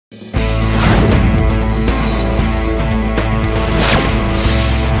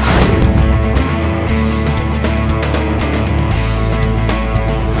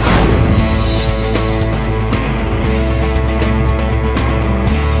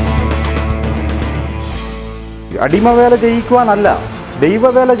അടിമവേല ചെയ്യിക്കുവാനല്ല,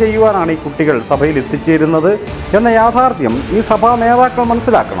 ദൈവവേല ചെയ്യുവാനാണ് ഈ കുട്ടികൾ സഭയിൽ എത്തിച്ചേരുന്നത് എന്ന യാഥാർത്ഥ്യം ഈ സഭാ നേതാക്കൾ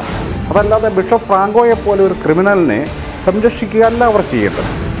മനസ്സിലാക്കണം. അതല്ലാതെ ബിഷപ്പ് ഫ്രാങ്കോയെപ്പോലെ ഒരു ക്രിമിനലിനെ സംരക്ഷിക്കുകയല്ല അവർ ചെയ്യേണ്ടത്.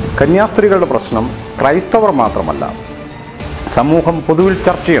 കന്യാസ്ത്രീകളുടെ പ്രശ്നം ക്രൈസ്തവർ മാത്രമല്ല, സമൂഹം പൊതുവിൽ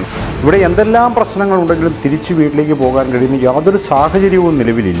ചർച്ച ചെയ്യണം. ഇവിടെ എന്തെല്ലാം പ്രശ്നങ്ങളുണ്ടെങ്കിലും തിരിച്ച് വീട്ടിലേക്ക് പോകാൻ കഴിയുന്ന യാതൊരു സാഹചര്യവും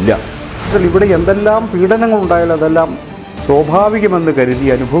നിലവിലില്ല. ഇവിടെ എന്തെല്ലാം പീഡനങ്ങളുണ്ടായാലും അതെല്ലാം സ്വാഭാവികമെന്ന് കരുതി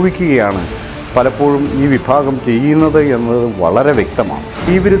അനുഭവിക്കുകയാണ് പലപ്പോഴും ഈ വിഭാഗം ചെയ്യുന്നത് എന്നത് വളരെ വ്യക്തമാണ്.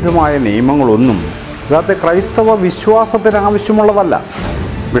 ഈ വിരുദ്ധമായ നിയമങ്ങളൊന്നും യഥാർത്ഥ ക്രൈസ്തവ വിശ്വാസത്തിന് ആവശ്യമുള്ളതല്ല.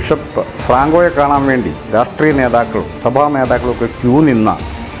 ബിഷപ്പ് ഫ്രാങ്കോയെ കാണാൻ വേണ്ടി രാഷ്ട്രീയ നേതാക്കളും സഭാ നേതാക്കളും ഒക്കെ ക്യൂ നിന്ന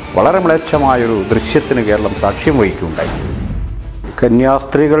വളരെ മ്ലേച്ഛമായൊരു ദൃശ്യത്തിന് കേരളം സാക്ഷ്യം വഹിക്കുകയുണ്ടായി.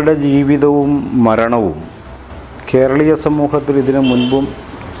 കന്യാസ്ത്രീകളുടെ ജീവിതവും മരണവും കേരളീയ സമൂഹത്തിൽ ഇതിനു മുൻപും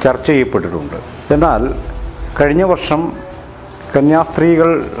ചർച്ച ചെയ്യപ്പെട്ടിട്ടുണ്ട്. എന്നാൽ കഴിഞ്ഞ വർഷം കന്യാസ്ത്രീകൾ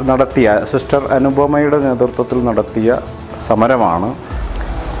നടത്തിയ സിസ്റ്റർ അനുപമയുടെ നേതൃത്വത്തിൽ നടത്തിയ സമരമാണ്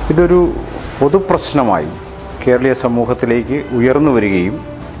ഇതൊരു പൊതുപ്രശ്നമായി കേരളീയ സമൂഹത്തിലേക്ക് ഉയർന്നു വരികയും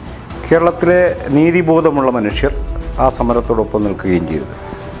കേരളത്തിലെ നീതിബോധമുള്ള മനുഷ്യർ ആ സമരത്തോടൊപ്പം നിൽക്കുകയും ചെയ്തത്.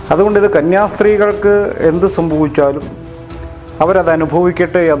 അതുകൊണ്ട് ഇത് കന്യാസ്ത്രീകൾക്ക് എന്ത് സംഭവിച്ചാലും അവരത്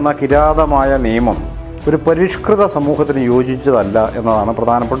അനുഭവിക്കട്ടെ എന്ന കിരാതമായ നിയമം ഒരു പരിഷ്കൃത സമൂഹത്തിന് യോജിച്ചതല്ല എന്നതാണ്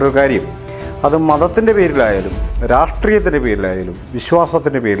പ്രധാനപ്പെട്ട ഒരു കാര്യം. അത് മതത്തിൻ്റെ പേരിലായാലും രാഷ്ട്രീയത്തിൻ്റെ പേരിലായാലും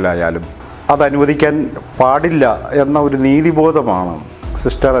വിശ്വാസത്തിൻ്റെ പേരിലായാലും അത് അനുവദിക്കാൻ പാടില്ല എന്ന ഒരു നീതിബോധമാണ്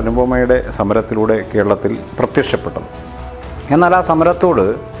സിസ്റ്റർ അനുപമയുടെ സമരത്തിലൂടെ കേരളത്തിൽ പ്രത്യക്ഷപ്പെട്ടത്. എന്നാൽ ആ സമരത്തോട്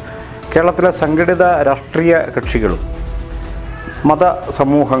കേരളത്തിലെ സംഘടിത രാഷ്ട്രീയ കക്ഷികളും മത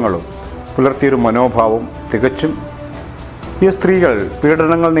സമൂഹങ്ങളും പുലർത്തിയൊരു മനോഭാവം തികച്ചും ഈ സ്ത്രീകൾ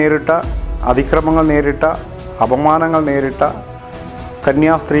പീഡനങ്ങൾ നേരിട്ട, അതിക്രമങ്ങൾ നേരിട്ട, അപമാനങ്ങൾ നേരിട്ട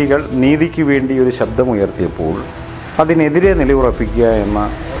കന്യാസ്ത്രീകൾ നീതിക്ക് വേണ്ടി ഒരു ശബ്ദമുയർത്തിയപ്പോൾ അതിനെതിരെ നിലയുറപ്പിക്കുക എന്ന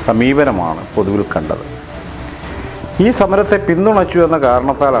സമീപനമാണ് പൊതുവിൽ കണ്ടത്. ഈ സമരത്തെ പിന്തുണച്ചു എന്ന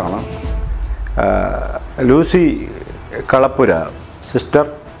കാരണത്താലാണ് ലൂസി കളപ്പുര സിസ്റ്റർ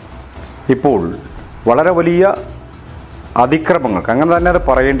ഇപ്പോൾ വളരെ വലിയ അതിക്രമങ്ങൾക്ക്, അങ്ങനെ തന്നെ അത്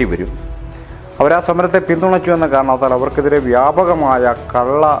പറയേണ്ടി വരും, അവരാ സമരത്തെ പിന്തുണച്ചു എന്ന കാരണത്താൽ അവർക്കെതിരെ വ്യാപകമായ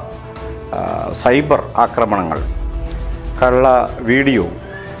കള്ള സൈബർ ആക്രമണങ്ങൾ, കള്ള വീഡിയോ,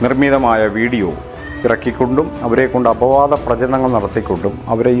 നിർമ്മിതമായ വീഡിയോ ഇറക്കിക്കൊണ്ടും അവരെ കൊണ്ട് അപവാദ പ്രചരണങ്ങൾ നടത്തിക്കൊണ്ടും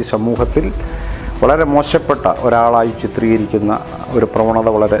അവരെ ഈ സമൂഹത്തിൽ വളരെ മോശപ്പെട്ട ഒരാളായി ചിത്രീകരിക്കുന്ന ഒരു പ്രവണത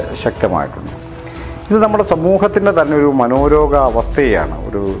വളരെ ശക്തമായിട്ടുണ്ട്. ഇത് നമ്മുടെ സമൂഹത്തിൻ്റെ തന്നെ ഒരു മനോരോഗ അവസ്ഥയാണ്.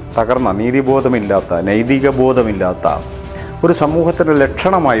 ഒരു തകർന്ന നീതിബോധമില്ലാത്ത, നൈതിക ബോധമില്ലാത്ത ഒരു സമൂഹത്തിൻ്റെ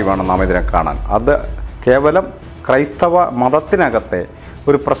ലക്ഷണമായി വേണം നാം ഇതിനെ കാണാൻ. അത് കേവലം ക്രൈസ്തവ മതത്തിനകത്തെ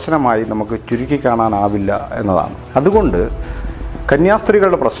ഒരു പ്രശ്നമായി നമുക്ക് ചുരുക്കി കാണാനാവില്ല എന്നതാണ്. അതുകൊണ്ട്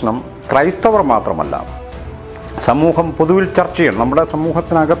കന്യാസ്ത്രീകളുടെ പ്രശ്നം ക്രൈസ്തവർ മാത്രമല്ല, സമൂഹം പൊതുവിൽ ചർച്ച ചെയ്യണം. നമ്മുടെ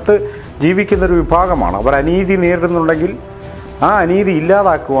സമൂഹത്തിനകത്ത് ജീവിക്കുന്നൊരു വിഭാഗമാണ്. അവർ അനീതി നേരിടുന്നുണ്ടെങ്കിൽ ആ അനീതി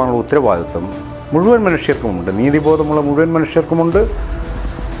ഇല്ലാതാക്കുവാനുള്ള ഉത്തരവാദിത്വം മുഴുവൻ മനുഷ്യർക്കുമുണ്ട്. നീതിബോധമുള്ള മുഴുവൻ മനുഷ്യർക്കുമുണ്ട്,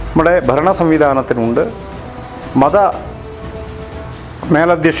 നമ്മുടെ ഭരണ സംവിധാനത്തിനുണ്ട്, മത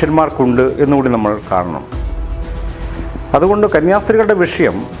മേലധ്യക്ഷന്മാർക്കുണ്ട് എന്നുകൂടി നമ്മൾ കാണണം. അതുകൊണ്ട് കന്യാസ്ത്രീകളുടെ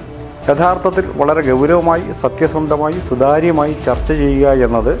വിഷയം യഥാർത്ഥത്തിൽ വളരെ ഗൗരവമായി, സത്യസന്ധമായി, സുതാര്യമായി ചർച്ച ചെയ്യുക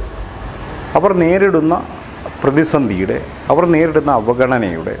എന്നത് അവർ നേരിടുന്ന പ്രതിസന്ധിയുടെ, അവർ നേരിടുന്ന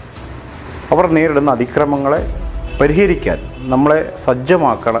അവഗണനയുടെ, അവർ നേരിടുന്ന അതിക്രമങ്ങളെ പരിഹരിക്കാൻ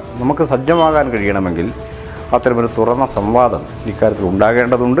നമുക്ക് സജ്ജമാകാൻ കഴിയണമെങ്കിൽ അത്തരമൊരു തുറന്ന സംവാദം ഇക്കാര്യത്തിൽ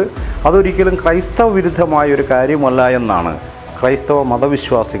ഉണ്ടാകേണ്ടതുണ്ട്. അതൊരിക്കലും ക്രൈസ്തവ വിരുദ്ധമായ ഒരു കാര്യമല്ല എന്നാണ് ക്രൈസ്തവ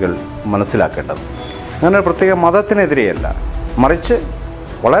മതവിശ്വാസികൾ മനസ്സിലാക്കേണ്ടത്. അങ്ങനെ ഒരു പ്രത്യേക മതത്തിനെതിരെയല്ല, മറിച്ച്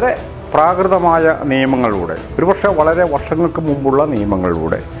വളരെ പ്രാകൃതമായ നിയമങ്ങളിലൂടെ, ഒരുപക്ഷെ വളരെ വർഷങ്ങൾക്ക് മുമ്പുള്ള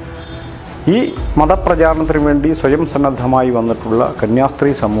നിയമങ്ങളിലൂടെ ഈ മതപ്രചാരണത്തിന് വേണ്ടി സ്വയം സന്നദ്ധമായി വന്നിട്ടുള്ള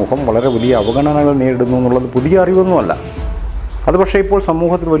കന്യാസ്ത്രീ സമൂഹം വളരെ വലിയ അവഗണനകൾ നേരിടുന്നു എന്നുള്ളത് പുതിയ അറിവൊന്നുമല്ല. അത് പക്ഷേ ഇപ്പോൾ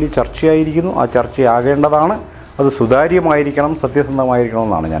സമൂഹത്തിൽ വലിയ ചർച്ചയായിരിക്കുന്നു. ആ ചർച്ചയാകേണ്ടതാണ്. അത് സുതാര്യമായിരിക്കണം, സത്യസന്ധമായിരിക്കണം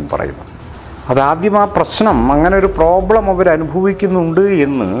എന്നാണ് ഞാൻ പറയുന്നത്. അതാദ്യം ആ പ്രശ്നം, അങ്ങനെ ഒരു പ്രോബ്ലം അവരനുഭവിക്കുന്നുണ്ട്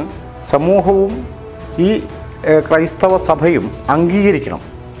എന്ന് സമൂഹവും ഈ ക്രൈസ്തവ സഭയും അംഗീകരിക്കണം.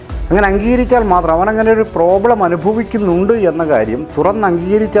 അങ്ങനെ അംഗീകരിച്ചാൽ മാത്രം, അവനങ്ങനെ ഒരു പ്രോബ്ലം അനുഭവിക്കുന്നുണ്ട് എന്ന കാര്യം തുറന്ന്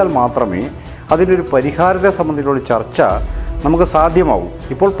അംഗീകരിച്ചാൽ മാത്രമേ അതിനൊരു പരിഹാരത്തെ സംബന്ധിച്ചുള്ള ചർച്ച നമുക്ക് സാധ്യമാവും.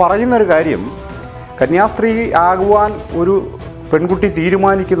 ഇപ്പോൾ പറയുന്നൊരു കാര്യം, കന്യാസ്ത്രീ ആകുവാൻ ഒരു പെൺകുട്ടി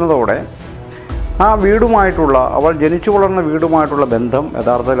തീരുമാനിക്കുന്നതോടെ ആ വീടുമായിട്ടുള്ള, അവൾ ജനിച്ചു വളർന്ന വീടുമായിട്ടുള്ള ബന്ധം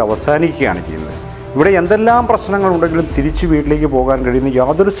യഥാർത്ഥത്തിൽ അവസാനിക്കുകയാണ് ചെയ്യുന്നത്. ഇവിടെ എന്തെല്ലാം പ്രശ്നങ്ങളുണ്ടെങ്കിലും തിരിച്ച് വീട്ടിലേക്ക് പോകാൻ കഴിയുന്ന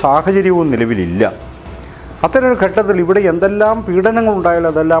യാതൊരു സാഹചര്യവും നിലവിലില്ല. അത്തരമൊരു ഘട്ടത്തിൽ ഇവിടെ എന്തെല്ലാം പീഡനങ്ങളുണ്ടായാലും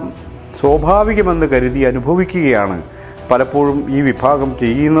അതെല്ലാം സ്വാഭാവികമെന്ന് കരുതി അനുഭവിക്കുകയാണ് പലപ്പോഴും ഈ വിഭാഗം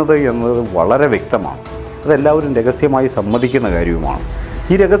ചെയ്യുന്നത് എന്നത് വളരെ വ്യക്തമാണ്. അതെല്ലാവരും രഹസ്യമായി സമ്മതിക്കുന്ന കാര്യവുമാണ്.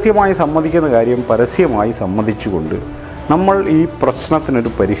 ഈ രഹസ്യമായി സമ്മതിക്കുന്ന കാര്യം പരസ്യമായി സമ്മതിച്ചുകൊണ്ട് നമ്മൾ ഈ പ്രശ്നത്തിനൊരു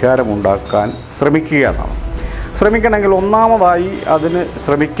പരിഹാരമുണ്ടാക്കാൻ ശ്രമിക്കുക എന്നാണ്. ശ്രമിക്കണമെങ്കിൽ ഒന്നാമതായി അതിന്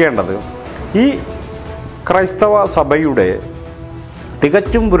ശ്രമിക്കേണ്ടത് ഈ ക്രൈസ്തവ സഭയുടെ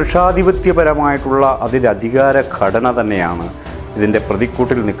തികച്ചും പുരുഷാധിപത്യപരമായിട്ടുള്ള അതിൻ്റെ അധികാര ഘടന തന്നെയാണ് ഇതിൻ്റെ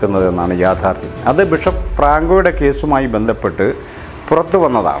പ്രതിക്കൂട്ടിൽ നിൽക്കുന്നത് എന്നാണ് യാഥാർത്ഥ്യം. അത് ബിഷപ്പ് ഫ്രാങ്കോയുടെ കേസുമായി ബന്ധപ്പെട്ട് പുറത്തു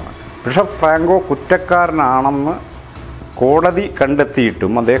വന്നതാണ്. ബിഷപ്പ് ഫ്രാങ്കോ കുറ്റക്കാരനാണെന്ന് കോടതി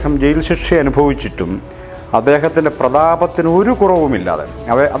കണ്ടെത്തിയിട്ടും അദ്ദേഹം ജയിൽ ശിക്ഷ അനുഭവിച്ചിട്ടും അദ്ദേഹത്തിൻ്റെ പ്രതാപത്തിന് ഒരു കുറവുമില്ലാതെ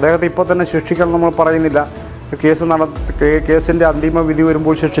അദ്ദേഹത്തെ ഇപ്പോൾ തന്നെ ശിക്ഷിക്കാൻ നമ്മൾ പറയുന്നില്ല. കേസിൻ്റെ അന്തിമ വിധി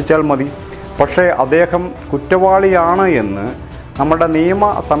വരുമ്പോൾ ശിക്ഷിച്ചാൽ മതി. പക്ഷേ അദ്ദേഹം കുറ്റവാളിയാണ് എന്ന് നമ്മുടെ നിയമ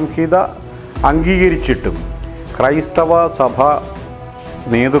സംഹിത അംഗീകരിച്ചിട്ടും ക്രൈസ്തവ സഭ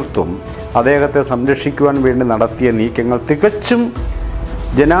നേതൃത്വം അദ്ദേഹത്തെ സംരക്ഷിക്കുവാൻ വേണ്ടി നടത്തിയ നീക്കങ്ങൾ തികച്ചും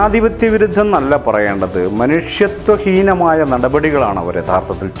ജനാധിപത്യ വിരുദ്ധം എന്നല്ല പറയേണ്ടത്, മനുഷ്യത്വഹീനമായ നടപടികളാണ് അവർ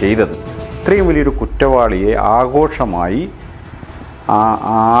യഥാർത്ഥത്തിൽ ചെയ്തത്. ഇത്രയും വലിയൊരു കുറ്റവാളിയെ ആഘോഷമായി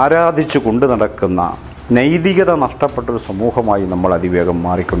ആരാധിച്ചു കൊണ്ട് നടക്കുന്ന നൈതികത നഷ്ടപ്പെട്ടൊരു സമൂഹമായി നമ്മൾ അതിവേഗം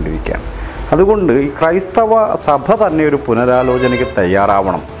മാറിക്കൊണ്ടിരിക്കുകയാണ്. അതുകൊണ്ട് ഈ ക്രൈസ്തവ സഭ തന്നെ ഒരു പുനരാലോചനയ്ക്ക്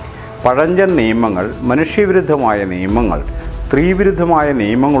തയ്യാറാവണം. പഴഞ്ചൻ നിയമങ്ങൾ, മനുഷ്യവിരുദ്ധമായ നിയമങ്ങൾ, സ്ത്രീവിരുദ്ധമായ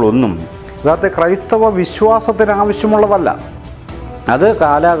നിയമങ്ങളൊന്നും യഥാർത്ഥ ക്രൈസ്തവ വിശ്വാസത്തിന് ആവശ്യമുള്ളതല്ല. അത്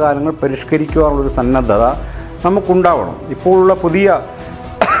കാലാകാലങ്ങൾ പരിഷ്കരിക്കുവാനുള്ളൊരു സന്നദ്ധത നമുക്കുണ്ടാവണം. ഇപ്പോഴുള്ള പുതിയ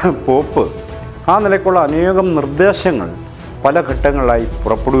പോപ്പ് ആ നിലയ്ക്കുള്ള അനേകം നിർദ്ദേശങ്ങൾ പല ഘട്ടങ്ങളായി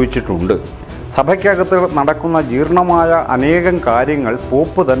പുറപ്പെടുവിച്ചിട്ടുണ്ട്. സഭയ്ക്കകത്ത് നടക്കുന്ന ജീർണമായ അനേകം കാര്യങ്ങൾ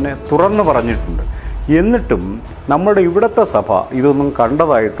പോപ്പ് തന്നെ തുറന്നു പറഞ്ഞിട്ടുണ്ട്. എന്നിട്ടും നമ്മുടെ ഇവിടുത്തെ സഭ ഇതൊന്നും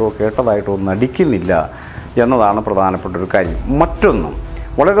കണ്ടതായിട്ടോ കേട്ടതായിട്ടോ നടിക്കുന്നില്ല എന്നതാണ് പ്രധാനപ്പെട്ടൊരു കാര്യം. മറ്റൊന്നും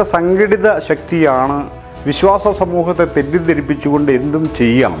വളരെ സംഘടിത ശക്തിയാണ്, വിശ്വാസ സമൂഹത്തെ തെറ്റിദ്ധരിപ്പിച്ചുകൊണ്ട് എന്തും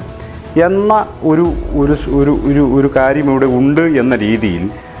ചെയ്യാം എന്ന ഒരു കാര്യം ഇവിടെ ഉണ്ട് എന്ന രീതിയിൽ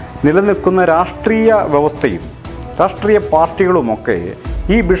നിലനിൽക്കുന്ന രാഷ്ട്രീയ വ്യവസ്ഥയും രാഷ്ട്രീയ പാർട്ടികളുമൊക്കെ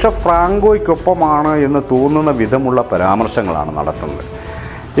ഈ ബിഷപ്പ് ഫ്രാങ്കോയ്ക്കൊപ്പമാണ് എന്ന് തോന്നുന്ന വിധമുള്ള പരാമർശങ്ങളാണ് നടത്തുന്നത്.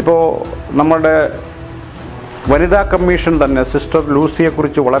 ഇപ്പോൾ നമ്മുടെ വനിതാ കമ്മീഷൻ തന്നെ സിസ്റ്റർ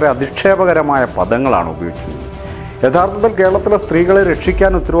ലൂസിയെക്കുറിച്ച് വളരെ അധിക്ഷേപകരമായ പദങ്ങളാണ് ഉപയോഗിക്കുന്നത്. യഥാർത്ഥത്തിൽ കേരളത്തിലെ സ്ത്രീകളെ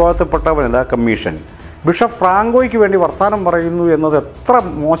രക്ഷിക്കാൻ ഉത്തരവാദിത്തപ്പെട്ട വനിതാ കമ്മീഷൻ ബിഷപ്പ് ഫ്രാങ്കോയ്ക്ക് വേണ്ടി വർത്തമാനം പറയുന്നു എന്നത് എത്ര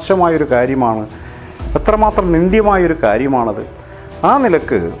മോശമായൊരു കാര്യമാണ്, എത്രമാത്രം നിന്ദ്യമായൊരു കാര്യമാണത്. ആ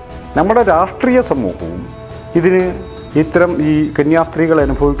നിലക്ക് നമ്മുടെ രാഷ്ട്രീയ സമൂഹവും ഇതിന് ഇത്തരം ഈ കന്യാസ്ത്രീകൾ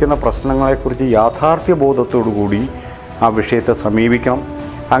അനുഭവിക്കുന്ന പ്രശ്നങ്ങളെക്കുറിച്ച് യാഥാർത്ഥ്യ കൂടി ആ വിഷയത്തെ സമീപിക്കണം.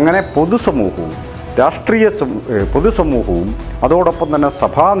 അങ്ങനെ പൊതുസമൂഹവും പൊതുസമൂഹവും അതോടൊപ്പം തന്നെ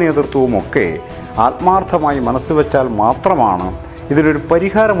സഭാ നേതൃത്വവുമൊക്കെ ആത്മാർത്ഥമായി മനസ്സ് വെച്ചാൽ മാത്രമാണ് ഇതിനൊരു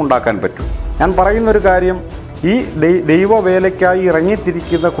പരിഹാരമുണ്ടാക്കാൻ പറ്റൂ. ഞാൻ പറയുന്നൊരു കാര്യം, ഈ ദൈവവേലയ്ക്കായി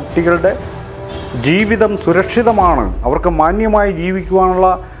ഇറങ്ങിത്തിരിക്കുന്ന കുട്ടികളുടെ ജീവിതം സുരക്ഷിതമാണ്, അവർക്ക് മാന്യമായി ജീവിക്കുവാനുള്ള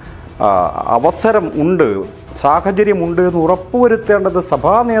അവസരം ഉണ്ട്, സാഹചര്യമുണ്ട് എന്ന് ഉറപ്പുവരുത്തേണ്ടത്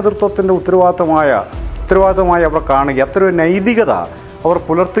സഭാ നേതൃത്വത്തിൻ്റെ ഉത്തരവാദിത്തമായി അവർ കാണുക. അത്രയൊരു നൈതികത അവർ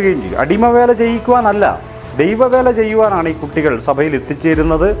പുലർത്തുകയും ചെയ്യും. അടിമവേല ചെയ്യിക്കുവാനല്ല, ദൈവവേല ചെയ്യുവാനാണ് ഈ കുട്ടികൾ സഭയിൽ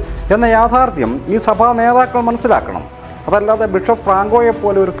എത്തിച്ചേരുന്നത് എന്ന യാഥാർത്ഥ്യം ഈ സഭാ നേതാക്കൾ മനസ്സിലാക്കണം. അതല്ലാതെ ബിഷപ്പ്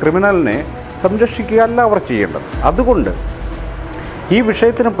ഫ്രാങ്കോയെപ്പോലെ ഒരു ക്രിമിനലിനെ സംരക്ഷിക്കുകയല്ല അവർ ചെയ്യേണ്ടത്. അതുകൊണ്ട് ഈ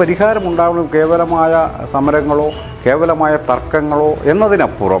വിഷയത്തിന് പരിഹാരമുണ്ടാവണം. കേവലമായ സമരങ്ങളോ കേവലമായ തർക്കങ്ങളോ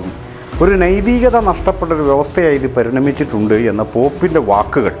എന്നതിനപ്പുറം ഒരു നൈതികത നഷ്ടപ്പെട്ടൊരു വ്യവസ്ഥയായി ഇത് പരിണമിച്ചിട്ടുണ്ട് എന്ന പോപ്പിൻ്റെ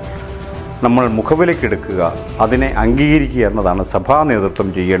വാക്കുകൾ നമ്മൾ മുഖവിലക്കെടുക്കുക, അതിനെ അംഗീകരിക്കുക എന്നതാണ് സഭാ നേതൃത്വം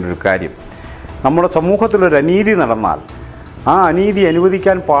ചെയ്യേണ്ട ഒരു കാര്യം. നമ്മുടെ സമൂഹത്തിലൊരു അനീതി നടന്നാൽ ആ അനീതി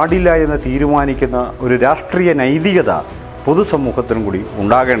അനുവദിക്കാൻ പാടില്ല എന്ന് തീരുമാനിക്കുന്ന ഒരു രാഷ്ട്രീയ നൈതികത പൊതുസമൂഹത്തിനും കൂടി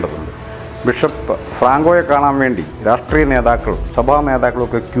ഉണ്ടാകേണ്ടതുണ്ട്. ബിഷപ്പ് ഫ്രാങ്കോയെ കാണാൻ വേണ്ടി രാഷ്ട്രീയ നേതാക്കളും സഭാ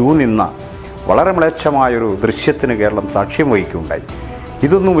നേതാക്കളൊക്കെ ക്യൂ നിന്ന വളരെ മ്ലേച്ഛമായൊരു ദൃശ്യത്തിന് കേരളം സാക്ഷ്യം വഹിക്കുകയുണ്ടായി.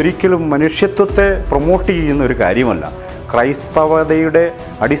 ഇതൊന്നും ഒരിക്കലും മനുഷ്യത്വത്തെ പ്രൊമോട്ട് ചെയ്യുന്ന ഒരു കാര്യമല്ല, ക്രൈസ്തവതയുടെ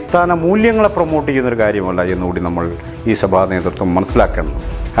അടിസ്ഥാന മൂല്യങ്ങളെ പ്രൊമോട്ട് ചെയ്യുന്നൊരു കാര്യമല്ല എന്നുകൂടി നമ്മൾ ഈ സഭാ നേതൃത്വം മനസ്സിലാക്കണം.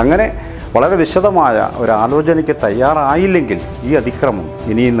 അങ്ങനെ വളരെ വിശദമായ ഒരു ആലോചനയ്ക്ക് തയ്യാറായില്ലെങ്കിൽ ഈ അതിക്രമം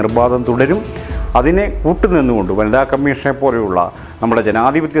ഇനിയും നിർബാധം തുടരും. അതിനെ കൂട്ടുനിന്നുകൊണ്ട് വനിതാ കമ്മീഷനെ പോലെയുള്ള നമ്മുടെ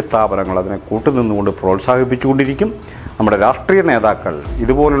ജനാധിപത്യ സ്ഥാപനങ്ങൾ അതിനെ കൂട്ടുനിന്നുകൊണ്ട് പ്രോത്സാഹിപ്പിച്ചുകൊണ്ടിരിക്കും. നമ്മുടെ രാഷ്ട്രീയ നേതാക്കൾ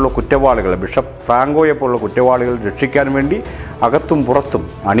ഇതുപോലുള്ള കുറ്റവാളികൾ, ബിഷപ്പ് ഫ്രാങ്കോയെ പോലുള്ള കുറ്റവാളികൾ രക്ഷിക്കാൻ വേണ്ടി അകത്തും പുറത്തും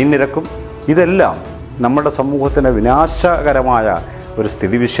അണിനിരക്കും. ഇതെല്ലാം നമ്മുടെ സമൂഹത്തിൻ്റെ വിനാശകരമായ ഒരു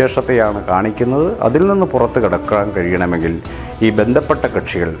സ്ഥിതിവിശേഷത്തെയാണ് കാണിക്കുന്നത്. അതിൽ നിന്ന് പുറത്ത് കിടക്കാൻ കഴിയണമെങ്കിൽ ഈ ബന്ധപ്പെട്ട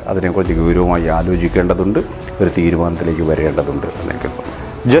കക്ഷികൾ അതിനെക്കുറിച്ച് ഗൗരവമായി ആലോചിക്കേണ്ടതുണ്ട്, ഒരു തീരുമാനത്തിലേക്ക് വരേണ്ടതുണ്ട് എന്നെങ്കിൽ.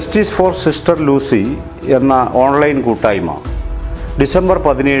 ജസ്റ്റിസ് ഫോർ സിസ്റ്റർ ലൂസി എന്ന ഓൺലൈൻ കൂട്ടായ്മ ഡിസംബർ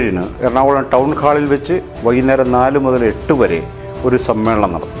 17 എറണാകുളം ടൗൺ ഹാളിൽ വെച്ച് വൈകുന്നേരം 4 മുതൽ 8 വരെ ഒരു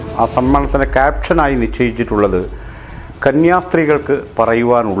സമ്മേളനം നടത്തും. ആ സമ്മേളനത്തിൻ്റെ ക്യാപ്ഷനായി നിശ്ചയിച്ചിട്ടുള്ളത് കന്യാസ്ത്രീകൾക്ക്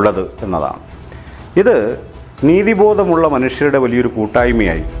പറയുവാനുള്ളത് എന്നതാണ്. ഇത് നീതിബോധമുള്ള മനുഷ്യരുടെ വലിയൊരു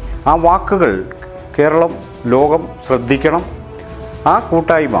കൂട്ടായ്മയായി. ആ വാക്കുകൾ കേരളം, ലോകം ശ്രദ്ധിക്കണം. ആ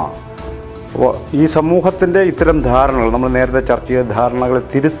കൂട്ടായ്മ ഈ സമൂഹത്തിൻ്റെ ഇത്തരം ധാരണകൾ, നമ്മൾ നേരത്തെ ചർച്ച ചെയ്ത ധാരണകളെ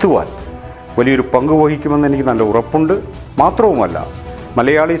തിരുത്തുവാൻ വലിയൊരു പങ്ക് വഹിക്കുമെന്ന് എനിക്ക് നല്ല ഉറപ്പുണ്ട്. മാത്രവുമല്ല,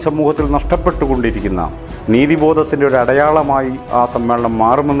 മലയാളി സമൂഹത്തിൽ നഷ്ടപ്പെട്ടുകൊണ്ടിരിക്കുന്ന നീതിബോധത്തിൻ്റെ ഒരു അടയാളമായി ആ സമ്മേളനം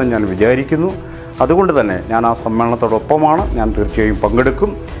മാറുമെന്ന് ഞാൻ വിചാരിക്കുന്നു. അതുകൊണ്ട് തന്നെ ഞാൻ ആ സമ്മേളനത്തോടൊപ്പമാണ്. ഞാൻ തീർച്ചയായും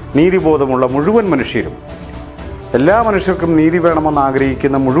പങ്കെടുക്കും. നീതിബോധമുള്ള മുഴുവൻ മനുഷ്യരും, എല്ലാ മനുഷ്യർക്കും നീതി വേണമെന്ന്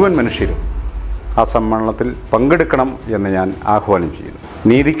ആഗ്രഹിക്കുന്ന മുഴുവൻ മനുഷ്യരും ആ സമ്മേളനത്തിൽ പങ്കെടുക്കണം എന്ന് ഞാൻ ആഹ്വാനം ചെയ്യുന്നു.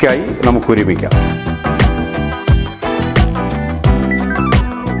 നീതിക്കായി നമുക്കൊരുമിക്കാം.